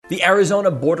The Arizona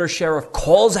border sheriff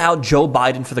calls out Joe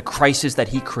Biden for the crisis that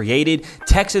he created.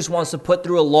 Texas wants to put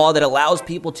through a law that allows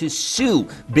people to sue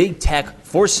big tech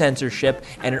for censorship.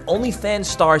 And an OnlyFans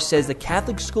star says the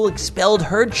Catholic school expelled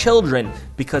her children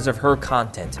because of her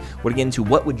content. We're getting into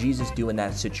what would Jesus do in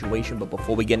that situation. But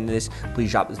before we get into this, please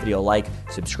drop this video a like,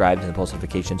 subscribe to the post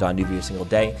notifications on new videos single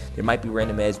day. There might be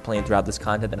random ads playing throughout this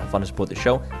content that are fun to support the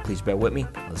show. Please bear with me.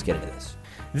 Let's get into this.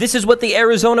 This is what the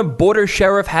Arizona border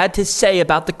sheriff had to say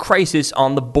about the crisis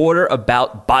on the border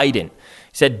about Biden.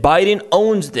 He said, Biden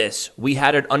owns this. We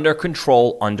had it under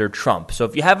control under Trump. So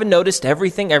if you haven't noticed,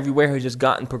 everything everywhere has just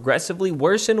gotten progressively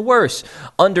worse and worse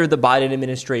under the Biden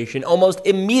administration almost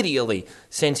immediately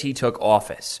since he took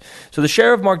office. So the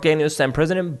sheriff, Mark Daniels, sent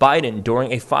President Biden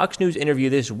during a Fox News interview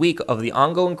this week of the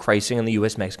ongoing crisis on the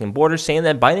U.S.-Mexican border, saying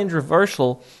that Biden's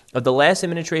reversal of the last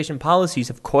administration policies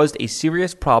have caused a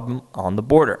serious problem on the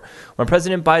border. When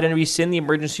President Biden rescinded the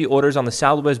emergency orders on the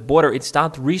southwest border, it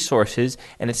stopped resources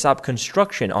and it stopped construction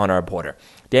on our border.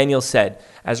 Daniels said,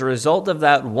 as a result of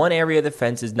that, one area of the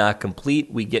fence is not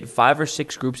complete. We get 5 or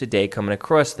 6 groups a day coming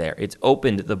across there. It's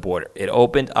opened the border. It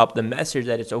opened up the message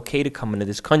that it's okay to come into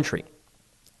this country.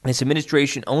 This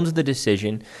administration owns the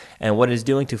decision and what it's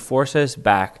doing to force us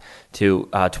back to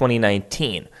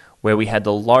 2019, where we had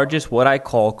the largest, what I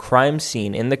call, crime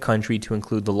scene in the country, to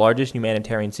include the largest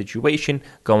humanitarian situation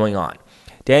going on.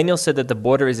 Daniels said that the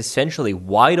border is essentially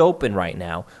wide open right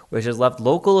now, which has left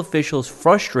local officials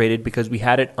frustrated because we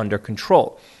had it under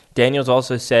control. Daniels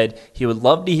also said he would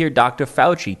love to hear Dr.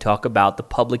 Fauci talk about the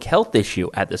public health issue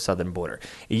at the southern border.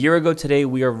 A year ago today,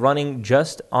 we are running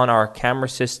just on our camera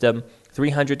system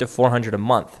 300 to 400 a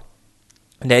month.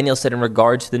 Daniels said in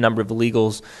regards to the number of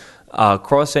illegals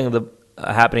crossing the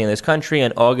happening in this country,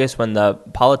 in August, when the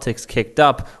politics kicked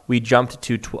up, we jumped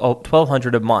to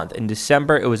 1,200 a month. In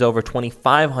December, it was over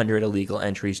 2,500 illegal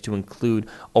entries, to include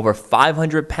over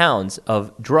 500 pounds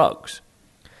of drugs.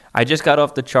 I just got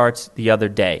off the charts the other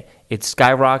day. It's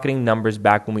skyrocketing numbers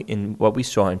back in what we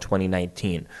saw in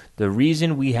 2019. The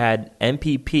reason we had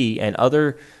MPP and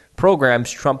other programs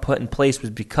Trump put in place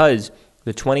was because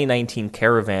the 2019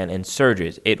 caravan and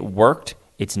surges. It worked.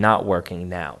 It's not working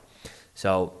now.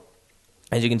 So,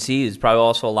 as you can see, it's probably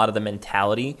also a lot of the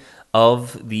mentality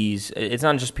of these. It's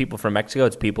not just people from Mexico,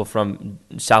 it's people from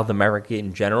South America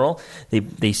in general.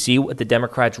 They see what the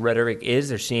Democrats' rhetoric is.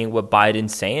 They're seeing what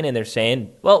Biden's saying, and they're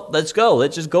saying, well, let's go.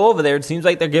 Let's just go over there. It seems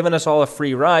like they're giving us all a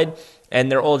free ride,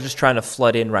 and they're all just trying to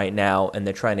flood in right now, and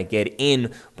they're trying to get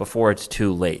in before it's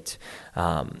too late.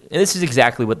 And this is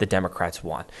exactly what the Democrats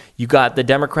want. You got the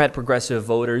Democrat progressive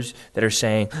voters that are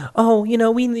saying, oh,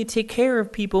 we need to take care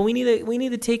of people. We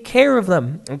need to take care of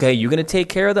them. Okay, you're going to take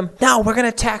care of them? No, we're going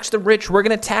to tax the rich. We're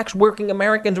going to tax working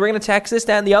Americans. We're going to tax this,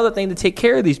 that, and the other thing to take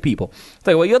care of these people. It's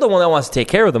like, well, you're the one that wants to take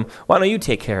care of them. Why don't you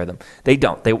take care of them? They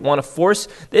don't. They want to force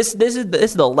this. This is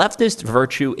the leftist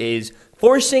virtue, is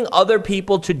forcing other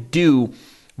people to do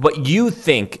what you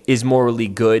think is morally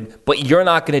good, but you're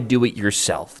not going to do it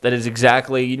yourself. That is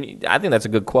exactly, I think that's a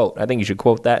good quote. I think you should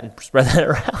quote that and spread that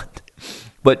around.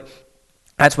 But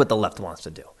that's what the left wants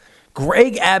to do.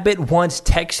 Greg Abbott wants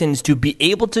Texans to be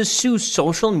able to sue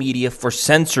social media for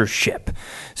censorship.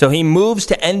 So he moves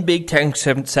to end big tech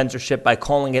censorship by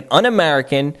calling it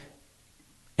un-American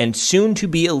and soon to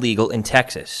be illegal in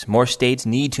Texas. More states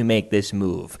need to make this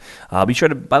move. Be sure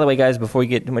to, by the way, guys, before we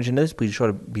get too much into this, please be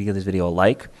sure to give this video a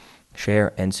like,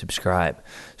 share, and subscribe.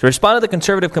 So to respond to the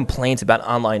conservative complaints about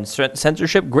online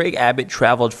censorship, Greg Abbott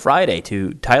traveled Friday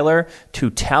to Tyler to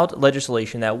tout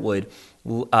legislation that would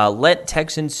let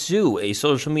Texans sue a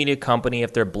social media company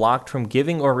if they're blocked from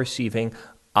giving or receiving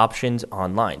options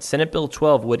online. Senate Bill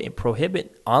 12 would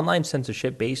prohibit online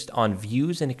censorship based on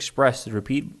views and expressions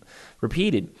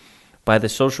repeated by the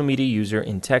social media user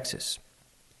in Texas.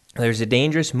 There's a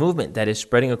dangerous movement that is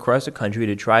spreading across the country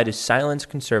to try to silence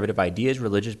conservative ideas,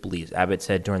 religious beliefs, Abbott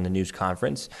said during the news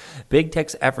conference. Big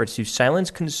tech's efforts to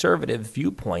silence conservative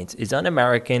viewpoints is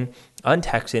un-American,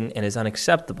 un-Texan, and is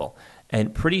unacceptable.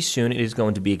 And pretty soon it is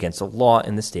going to be against the law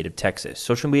in the state of Texas.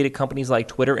 Social media companies like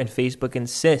Twitter and Facebook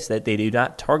insist that they do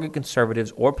not target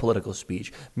conservatives or political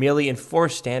speech, merely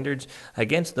enforce standards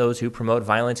against those who promote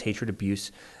violence, hatred,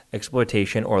 abuse,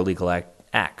 exploitation, or illegal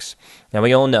acts. Now,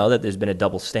 we all know that there's been a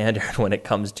double standard when it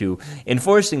comes to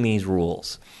enforcing these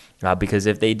rules. Because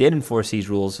if they did enforce these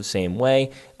rules the same way,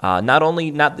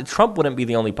 Trump wouldn't be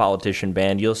the only politician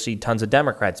banned. You'll see tons of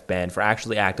Democrats banned for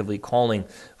actually actively calling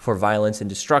for violence and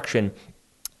destruction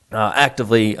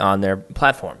actively on their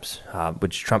platforms,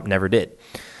 which Trump never did.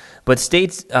 But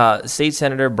State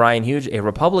Senator Brian Hughes, a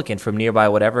Republican from nearby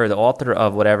whatever, the author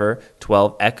of whatever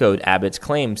 12, echoed Abbott's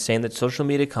claim, saying that social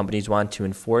media companies want to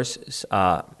enforce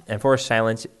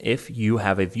silence if you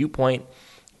have a viewpoint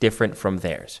different from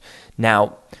theirs.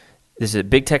 Now, this is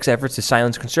big tech's efforts to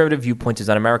silence conservative viewpoints is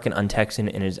un-American, un-Texan,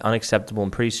 and is unacceptable,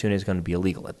 and pretty soon is going to be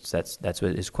illegal. That's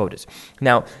what his quote is.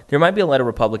 Now, there might be a lot of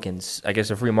Republicans, I guess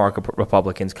the free market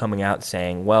Republicans, coming out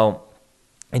saying, well,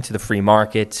 into the free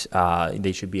market,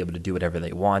 they should be able to do whatever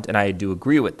they want, and I do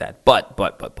agree with that. But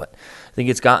I think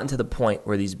it's gotten to the point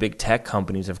where these big tech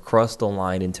companies have crossed the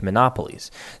line into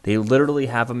monopolies. They literally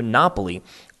have a monopoly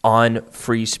on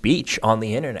free speech on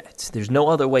the internet. There's no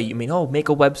other way. You mean, make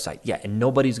a website. Yeah, and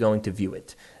nobody's going to view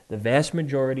it. The vast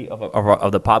majority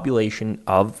of the population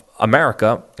of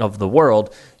America, of the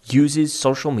world, uses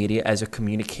social media as a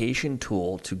communication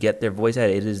tool to get their voice out.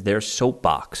 It is their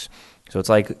soapbox. So it's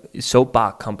like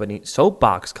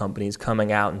soapbox companies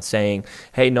coming out and saying,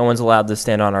 hey, no one's allowed to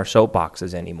stand on our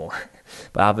soapboxes anymore.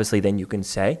 But obviously then you can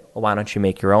say, well, why don't you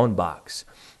make your own box?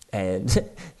 And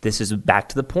this is back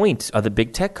to the point of the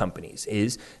big tech companies,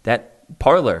 is that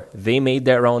Parler, they made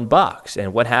their own box.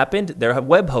 And what happened? Their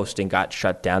web hosting got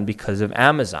shut down because of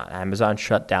Amazon. Amazon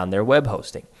shut down their web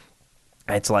hosting.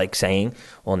 It's like saying,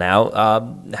 well, now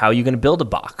how are you going to build a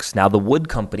box? Now the wood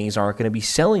companies aren't going to be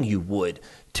selling you wood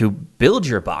to build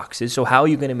your boxes, so how are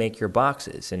you going to make your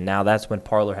boxes? And now that's when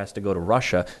Parler has to go to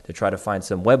Russia to try to find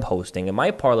some web hosting. And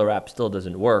my Parler app still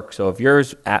doesn't work, so if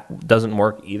yours app doesn't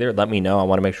work either, let me know. I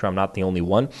want to make sure I'm not the only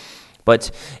one.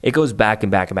 But it goes back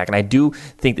and back and back. And I do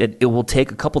think that it will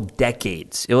take a couple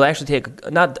decades. It will actually take,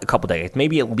 not a couple decades,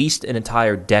 maybe at least an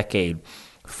entire decade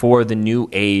for the new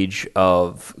age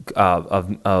of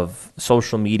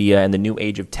social media and the new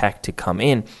age of tech to come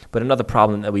in. But another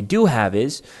problem that we do have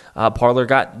is Parler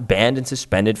got banned and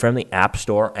suspended from the App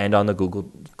Store and on the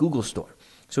Google Store.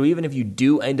 So even if you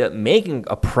do end up making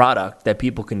a product that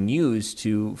people can use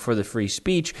for the free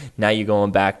speech, now you're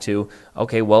going back to,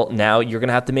 okay, well, now you're going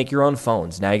to have to make your own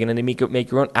phones. Now you're going to make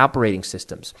your own operating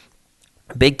systems.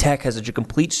 Big tech has such a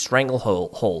complete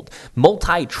stranglehold.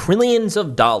 Multi-trillions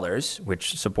of dollars,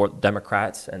 which support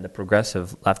Democrats and the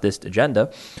progressive leftist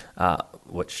agenda,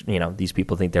 which, these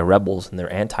people think they're rebels and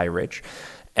they're anti-rich.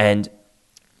 And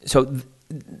so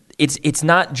it's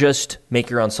not just make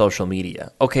your own social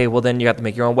media. Okay, well, then you have to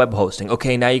make your own web hosting.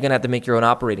 Okay, now you're going to have to make your own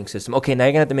operating system. Okay, now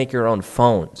you're going to have to make your own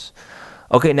phones.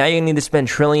 Okay, now you need to spend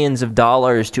trillions of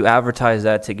dollars to advertise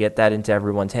that, to get that into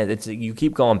everyone's hands. You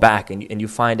keep going back and you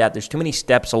find out there's too many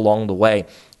steps along the way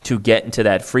to get into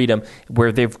that freedom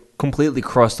where they've completely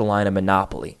crossed the line of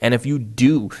monopoly. And if you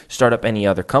do start up any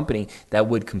other company that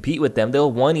would compete with them,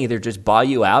 they'll, one, either just buy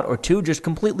you out, or two, just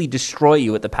completely destroy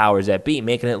you at the powers that be,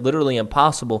 making it literally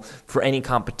impossible for any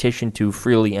competition to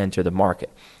freely enter the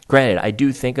market. Granted, I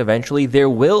do think eventually there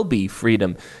will be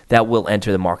freedom that will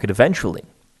enter the market eventually.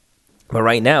 But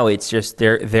right now, it's just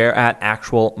they're at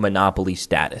actual monopoly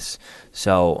status.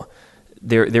 So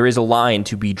there is a line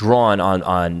to be drawn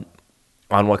on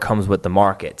what comes with the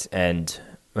market. And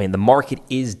I mean, the market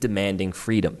is demanding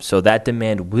freedom, so that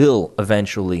demand will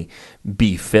eventually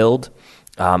be filled.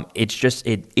 It's just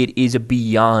it is a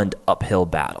beyond uphill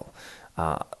battle.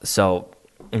 So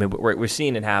I mean, we're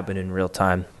seeing it happen in real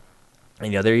time.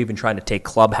 And they're even trying to take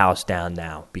Clubhouse down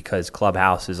now because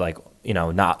Clubhouse is like,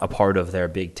 not a part of their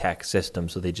big tech system,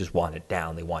 so they just want it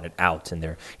down. They want it out, and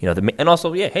they're, and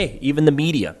also, even the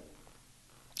media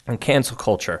and cancel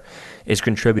culture is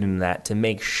contributing to that to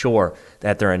make sure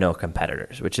that there are no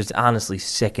competitors, which is honestly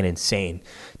sick and insane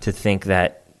to think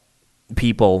that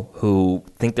people who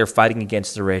think they're fighting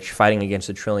against the rich, fighting against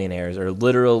the trillionaires, are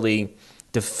literally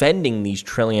defending these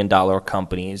trillion-dollar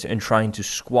companies and trying to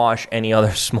squash any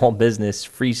other small business,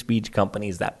 free speech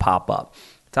companies that pop up.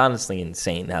 It's honestly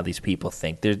insane how these people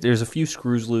think. There's a few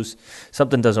screws loose.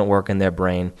 Something doesn't work in their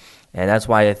brain. And that's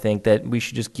why I think that we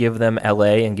should just give them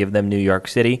L.A. and give them New York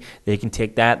City. They can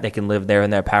take that. They can live there in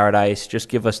their paradise. Just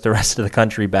give us the rest of the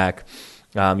country back.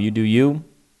 You do you.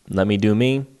 Let me do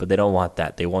me. But they don't want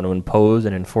that. They want to impose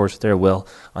and enforce their will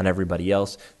on everybody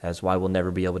else. That's why we'll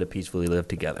never be able to peacefully live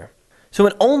together. So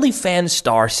an OnlyFans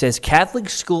star says Catholic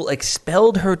school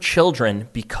expelled her children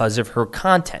because of her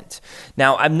content.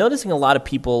 Now, I'm noticing a lot of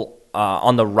people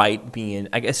on the right being,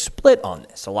 I guess, split on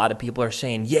this. A lot of people are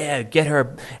saying, yeah, get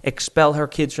her, expel her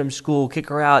kids from school, kick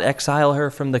her out, exile her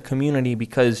from the community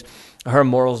because her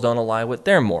morals don't align with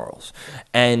their morals.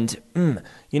 And,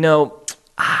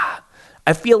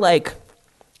 I feel like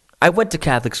I went to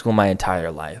Catholic school my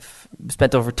entire life.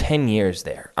 spent over 10 years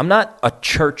there. I'm not a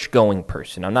church-going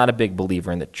person. I'm not a big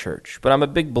believer in the church, but I'm a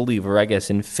big believer, I guess,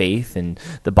 in faith and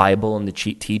the Bible and the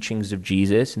teachings of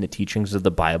Jesus and the teachings of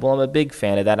the Bible. I'm a big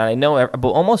fan of that, and I know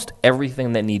almost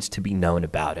everything that needs to be known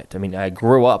about it. I mean, I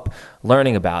grew up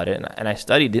learning about it, and I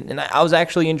studied it, and I was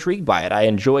actually intrigued by it. I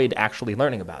enjoyed actually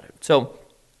learning about it. So,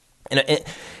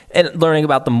 and learning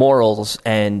about the morals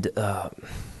and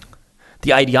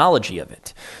the ideology of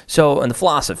it, and the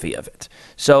philosophy of it.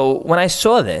 So when I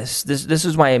saw this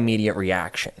is my immediate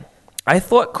reaction. I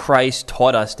thought Christ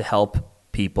taught us to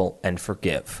help people and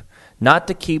forgive, not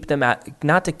to kick them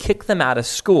out of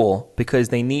school because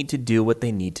they need to do what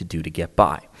they need to do to get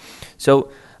by.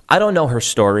 So I don't know her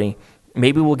story.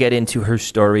 Maybe we'll get into her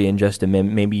story in just a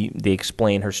minute. Maybe they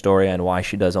explain her story on why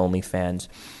she does OnlyFans.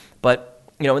 But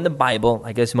in the Bible,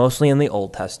 I guess mostly in the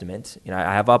Old Testament,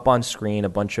 I have up on screen a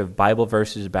bunch of Bible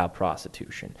verses about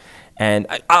prostitution. And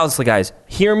honestly, guys,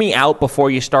 hear me out before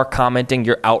you start commenting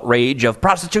your outrage of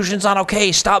prostitution's not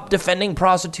okay, stop defending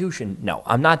prostitution. No,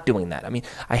 I'm not doing that. I mean,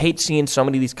 I hate seeing so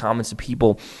many of these comments of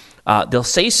people. They'll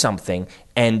say something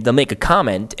and they'll make a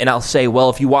comment, and I'll say, well,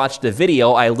 if you watched the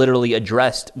video, I literally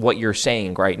addressed what you're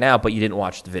saying right now, but you didn't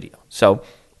watch the video. So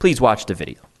please watch the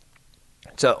video.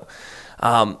 So,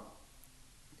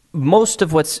 most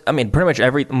of what's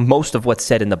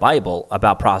said in the Bible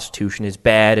about prostitution is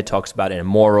bad. It talks about it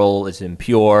immoral, it's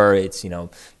impure, it's,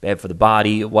 bad for the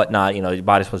body, whatnot. The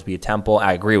body's supposed to be a temple.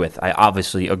 I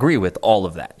obviously agree with all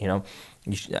of that,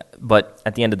 But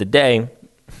at the end of the day,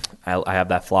 I have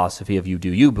that philosophy of you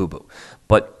do you, boo-boo.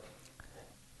 But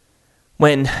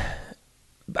when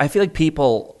I feel like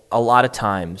people, a lot of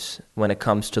times, when it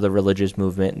comes to the religious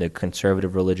movement, the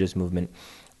conservative religious movement,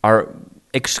 are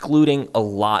excluding a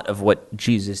lot of what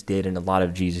Jesus did and a lot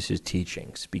of Jesus'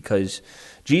 teachings, because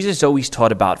Jesus always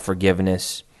taught about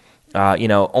forgiveness.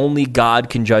 Only God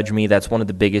can judge me. That's one of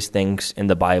the biggest things in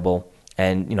the Bible.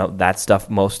 And, that stuff,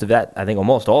 most of that, I think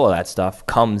almost all of that stuff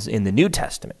comes in the New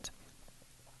Testament.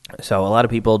 So a lot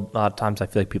of times I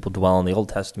feel like people dwell on the Old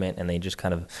Testament and they just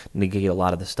kind of negate a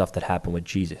lot of the stuff that happened with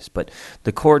Jesus. But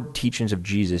the core teachings of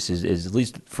Jesus is at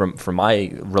least from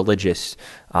my religious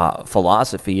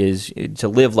philosophy, is to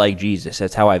live like Jesus.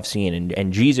 That's how I've seen it.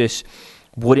 And Jesus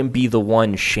wouldn't be the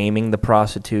one shaming the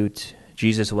prostitute.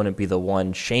 Jesus wouldn't be the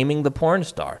one shaming the porn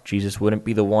star. Jesus wouldn't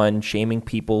be the one shaming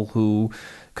people who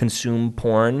consume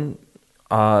porn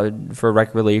for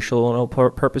recreational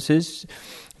purposes.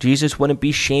 Jesus wouldn't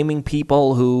be shaming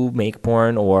people who make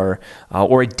porn or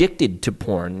addicted to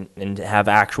porn and have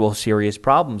actual serious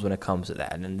problems when it comes to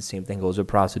that. And the same thing goes with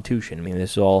prostitution. I mean,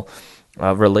 this is all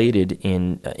related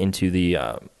into the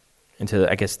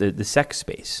sex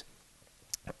space.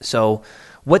 So,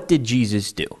 what did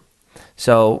Jesus do?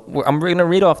 So, I'm going to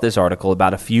read off this article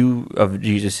about a few of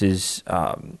Jesus's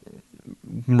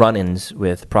run-ins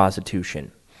with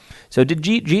prostitution. So, did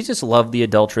Jesus love the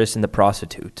adulteress and the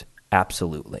prostitute?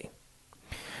 Absolutely.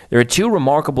 There are two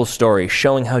remarkable stories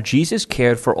showing how Jesus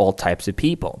cared for all types of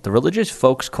people. The religious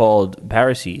folks called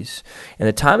Pharisees in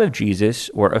the time of Jesus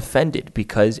were offended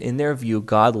because, in their view,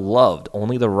 God loved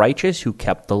only the righteous who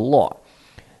kept the law.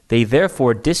 They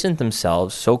therefore distanced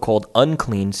themselves, so-called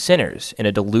unclean sinners, in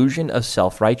a delusion of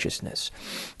self-righteousness.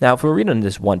 Now, if we're reading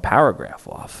this one paragraph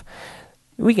off,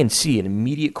 we can see an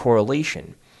immediate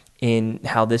correlation in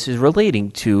how this is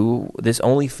relating to this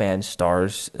OnlyFans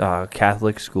star's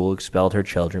Catholic school expelled her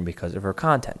children because of her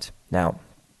content. Now,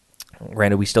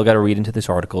 granted, we still got to read into this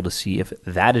article to see if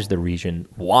that is the reason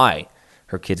why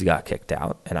her kids got kicked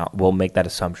out, and we'll make that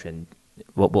assumption.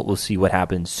 We'll see what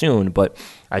happens soon, but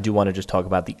I do want to just talk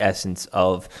about the essence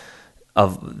of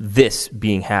this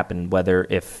being happened, whether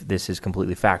if this is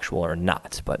completely factual or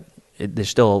not, but there's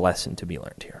still a lesson to be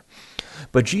learned here.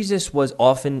 But Jesus was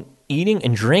often eating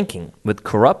and drinking with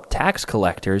corrupt tax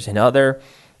collectors and other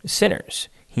sinners.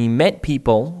 He met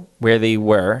people where they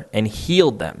were and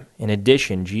healed them. In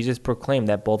addition, Jesus proclaimed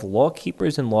that both law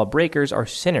keepers and lawbreakers are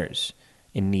sinners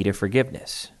in need of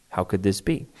forgiveness. How could this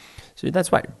be? So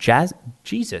that's why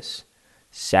Jesus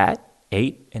sat,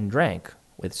 ate, and drank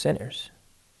with sinners.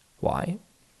 Why?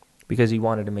 Because he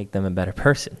wanted to make them a better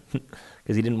person.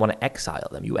 Because he didn't want to exile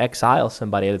them. You exile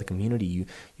somebody out of the community,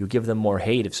 you give them more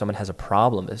hate. If someone has a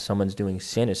problem, if someone's doing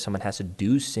sin, if someone has to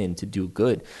do sin to do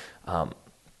good.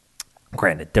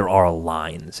 Granted, there are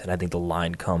lines, and I think the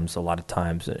line comes a lot of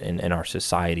times in our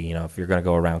society. If you're going to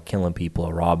go around killing people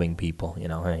or robbing people,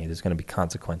 hey, there's going to be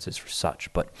consequences for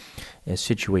such. But in a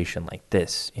situation like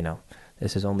this,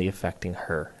 this is only affecting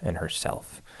her and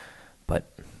herself. But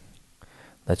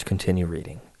let's continue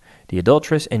reading. The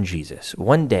adulteress and Jesus.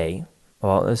 One day,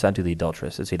 Well, let's not do the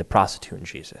adulteress. Let's say the prostitute in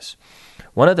Jesus.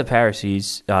 One of the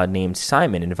Pharisees named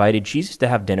Simon invited Jesus to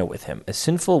have dinner with him. A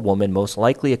sinful woman, most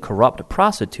likely a corrupt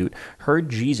prostitute, heard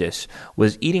Jesus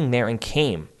was eating there and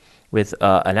came with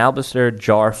an alabaster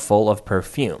jar full of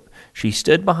perfume. She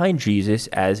stood behind Jesus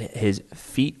as his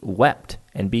feet wept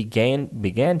and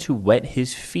began to wet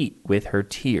his feet with her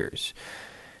tears.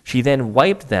 She then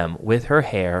wiped them with her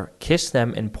hair, kissed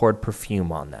them, and poured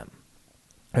perfume on them.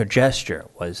 Her gesture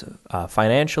was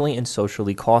financially and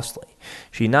socially costly.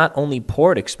 She not only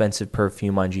poured expensive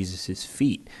perfume on Jesus'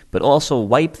 feet, but also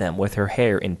wiped them with her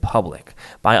hair in public.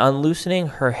 By unloosening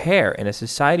her hair in a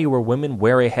society where women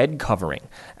wear a head covering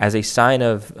as a sign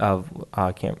of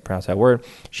I can't pronounce that word,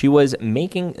 she was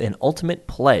making an ultimate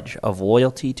pledge of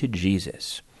loyalty to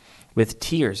Jesus. With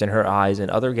tears in her eyes and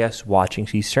other guests watching,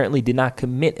 she certainly did not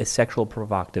commit a sexual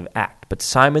provocative act. But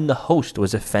Simon the host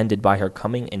was offended by her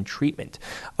coming and treatment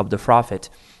of the prophet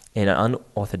in an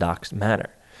unorthodox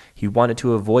manner. He wanted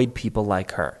to avoid people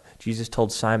like her. Jesus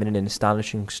told Simon in an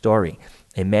astonishing story.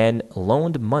 A man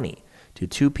loaned money to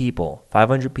two people,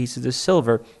 500 pieces of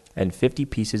silver and 50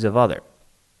 pieces of other.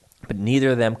 But neither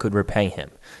of them could repay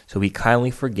him, so he kindly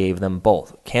forgave them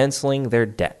both, canceling their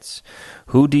debts.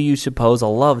 Who do you suppose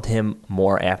loved him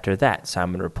more after that?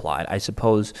 Simon replied. I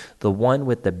suppose the one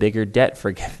with the bigger debt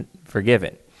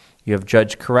forgiven. You have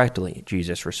judged correctly,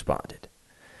 Jesus responded.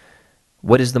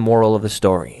 What is the moral of the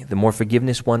story? The more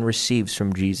forgiveness one receives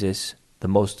from Jesus, the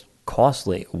most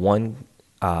costly one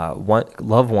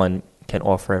loved one can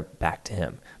offer back to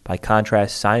him. By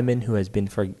contrast, Simon, who has been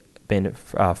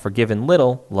forgiven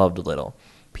little, loved little.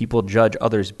 People judge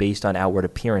others based on outward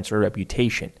appearance or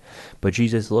reputation, but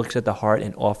Jesus looks at the heart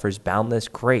and offers boundless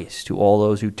grace to all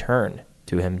those who turn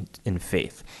to him in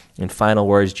faith. In final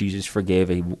words, Jesus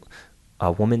forgave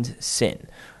a woman's sin,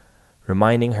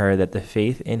 reminding her that the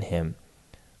faith in him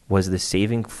was the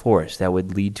saving force that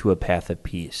would lead to a path of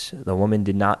peace. The woman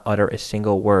did not utter a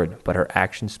single word, but her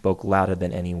actions spoke louder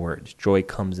than any words. Joy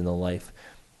comes in the life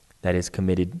that is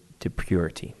committed to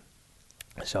purity.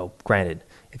 So, granted,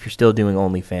 if you're still doing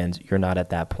OnlyFans, you're not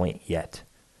at that point yet.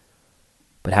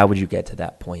 But how would you get to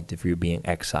that point if you're being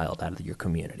exiled out of your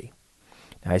community?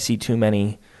 Now, I see too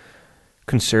many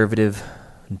conservative,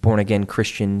 born-again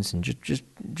Christians and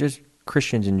just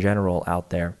Christians in general out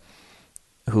there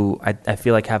who I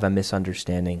feel like have a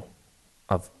misunderstanding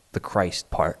of the Christ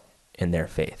part in their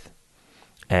faith.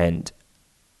 And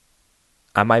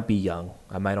I might be young.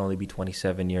 I might only be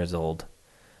 27 years old.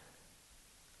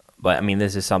 But, I mean,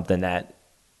 this is something that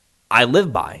I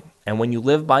live by. And when you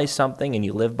live by something and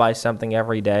you live by something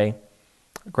every day,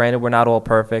 granted, we're not all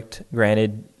perfect.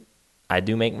 Granted, I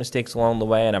do make mistakes along the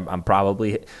way, and I'm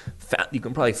probably, you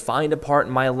can probably find a part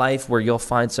in my life where you'll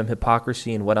find some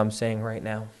hypocrisy in what I'm saying right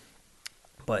now.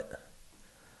 But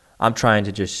I'm trying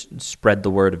to just spread the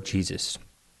word of Jesus.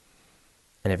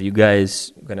 And if you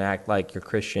guys are going to act like you're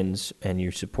Christians and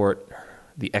you support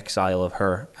the exile of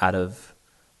her out of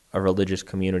a religious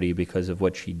community because of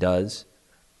what she does,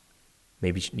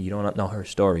 maybe you don't know her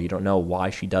story. You don't know why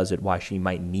she does it, why she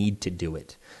might need to do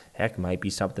it. Heck, it might be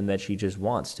something that she just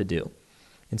wants to do.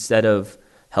 Instead of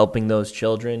helping those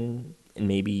children and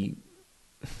maybe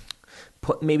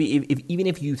even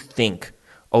if you think,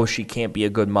 oh, she can't be a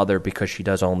good mother because she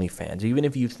does OnlyFans, even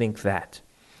if you think that,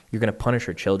 you're going to punish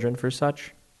her children for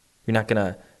such? You're not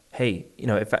going to, hey,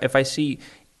 if I see,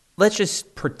 let's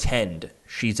just pretend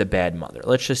she's a bad mother.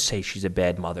 Let's just say she's a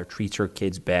bad mother, treats her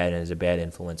kids bad, and is a bad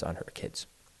influence on her kids.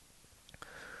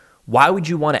 Why would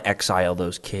you want to exile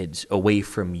those kids away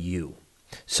from you?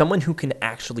 Someone who can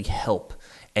actually help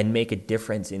and make a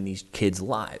difference in these kids'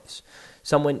 lives.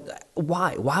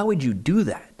 Why? Why would you do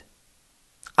that?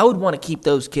 I would want to keep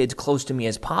those kids close to me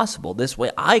as possible. This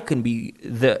way I can be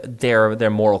their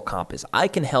moral compass. I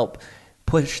can help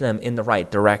push them in the right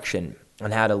direction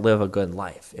on how to live a good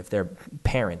life if their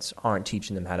parents aren't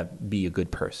teaching them how to be a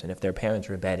good person, if their parents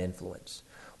are a bad influence.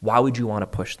 Why would you want to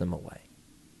push them away?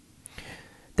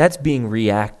 That's being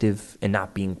reactive and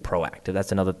not being proactive.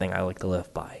 That's another thing I like to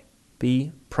live by.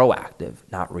 Be proactive,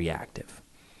 not reactive.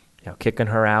 Kicking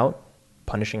her out,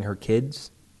 punishing her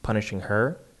kids, punishing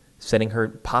her, setting her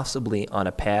possibly on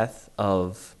a path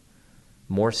of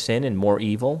more sin and more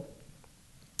evil,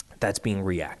 that's being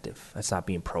reactive. That's not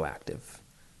being proactive.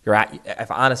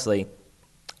 Honestly,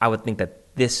 I would think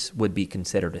that this would be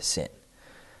considered a sin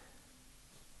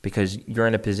because you're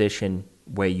in a position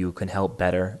where you can help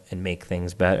better and make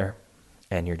things better,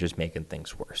 and you're just making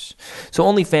things worse. So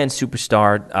OnlyFans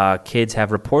superstar kids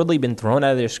have reportedly been thrown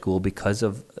out of their school because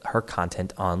of her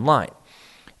content online.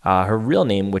 Her real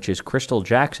name, which is Crystal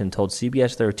Jackson, told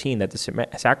CBS 13 that the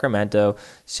Sacramento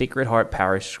Sacred Heart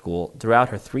Parish School threw out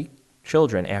her 3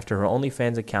 children after her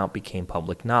OnlyFans account became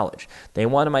public knowledge. They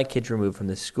wanted my kids removed from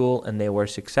the school, and they were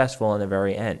successful in the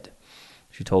very end,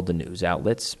 she told the news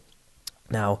outlets.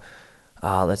 Now,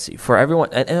 let's see. For everyone,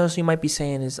 and also you might be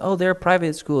saying is, oh, they're a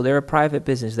private school, they're a private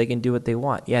business, they can do what they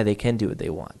want. Yeah, they can do what they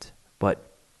want. But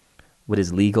what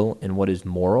is legal and what is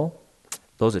moral,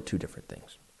 those are 2 different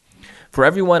things. For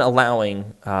everyone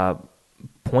allowing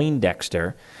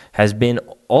Poindexter has been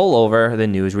all over the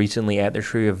news recently after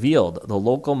she revealed the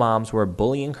local moms were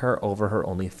bullying her over her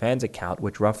OnlyFans account,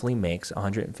 which roughly makes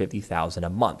 $150,000 a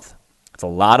month. It's a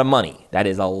lot of money. That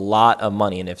is a lot of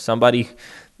money. And if somebody,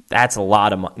 that's a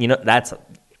lot of money.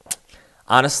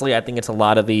 Honestly, I think it's a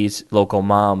lot of these local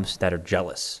moms that are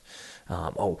jealous.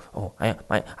 I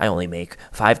only make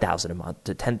 $5,000 a month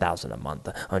to $10,000 a month.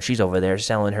 She's over there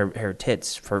selling her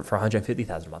tits for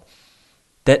 $150,000 a month.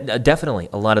 That definitely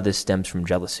a lot of this stems from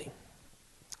jealousy,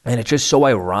 and it's just so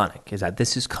ironic is that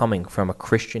this is coming from a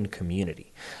Christian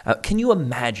community. Can you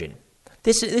imagine?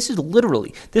 This is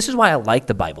why I like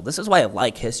the Bible. This is why I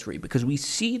like history, because we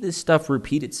see this stuff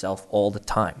repeat itself all the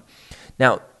time.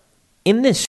 Now, in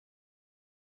this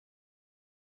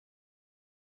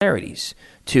similarities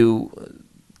to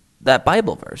that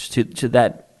Bible verse, to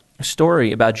that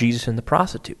story about Jesus and the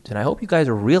prostitute. And I hope you guys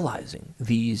are realizing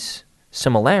these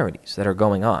similarities that are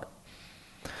going on.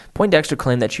 Poindexter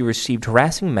claimed that she received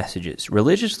harassing messages.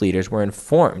 Religious leaders were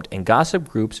informed and gossip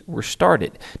groups were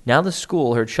started. Now the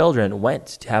school her children went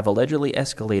to have allegedly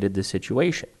escalated the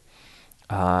situation.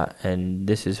 And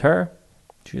this is her.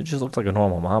 She just looks like a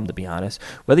normal mom, to be honest.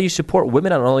 Whether you support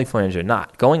women on OnlyFans or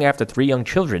not, going after 3 young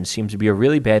children seems to be a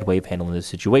really bad way of handling the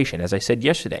situation. As I said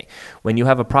yesterday, when you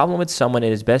have a problem with someone,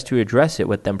 it is best to address it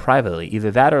with them privately.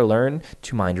 Either that or learn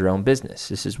to mind your own business.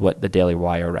 This is what the Daily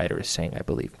Wire writer is saying, I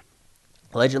believe.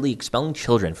 Allegedly expelling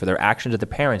children for their actions of the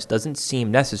parents doesn't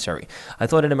seem necessary. I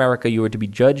thought in America you were to be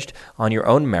judged on your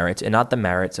own merits and not the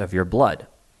merits of your blood.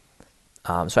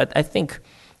 So I think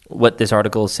what this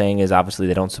article is saying is obviously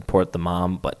they don't support the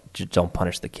mom, but just don't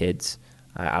punish the kids.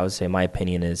 I would say my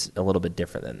opinion is a little bit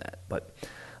different than that. But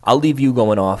I'll leave you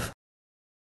going off.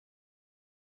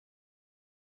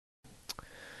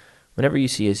 Whenever you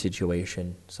see a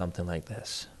situation, something like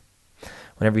this,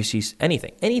 whenever you see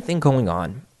anything going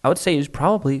on, I would say is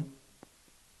probably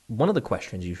one of the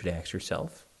questions you should ask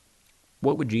yourself.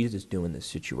 What would Jesus do in this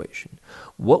situation?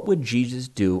 What would Jesus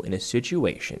do in a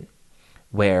situation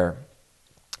where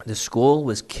the school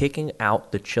was kicking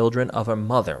out the children of a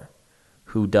mother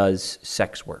who does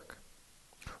sex work?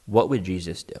 What would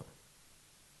Jesus do?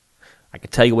 I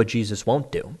could tell you what Jesus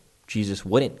won't do. Jesus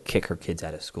wouldn't kick her kids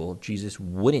out of school. Jesus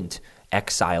wouldn't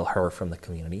exile her from the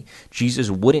community. Jesus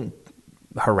wouldn't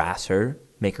harass her,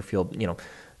 make her feel,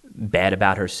 bad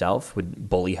about herself, would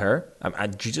bully her.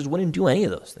 Jesus wouldn't do any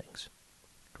of those things.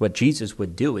 What Jesus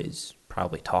would do is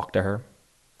probably talk to her,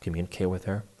 communicate with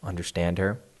her, understand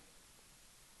her.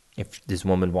 If this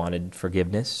woman wanted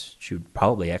forgiveness, she would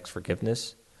probably ask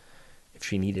forgiveness. If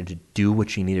she needed to do what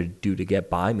she needed to do to get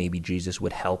by, maybe Jesus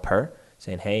would help her,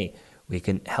 saying, hey, we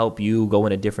can help you go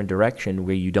in a different direction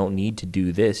where you don't need to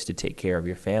do this to take care of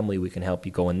your family. We can help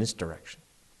you go in this direction.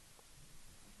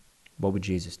 What would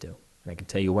Jesus do? And I can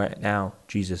tell you right now,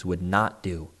 Jesus would not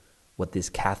do what this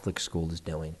Catholic school is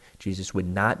doing. Jesus would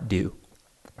not do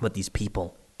what these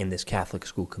people in this Catholic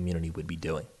school community would be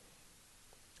doing.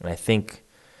 And I think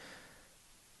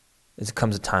there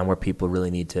comes a time where people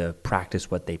really need to practice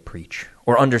what they preach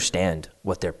or understand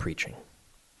what they're preaching.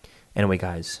 Anyway,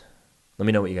 guys, let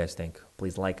me know what you guys think.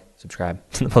 Please like, subscribe,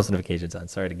 turn the post notifications on.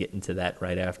 Sorry to get into that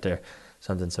right after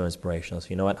something so inspirational. So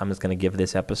you know what? I'm just going to give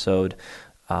this episode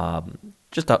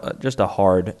just a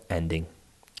hard ending.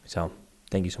 So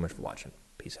thank you so much for watching.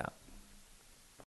 Peace out.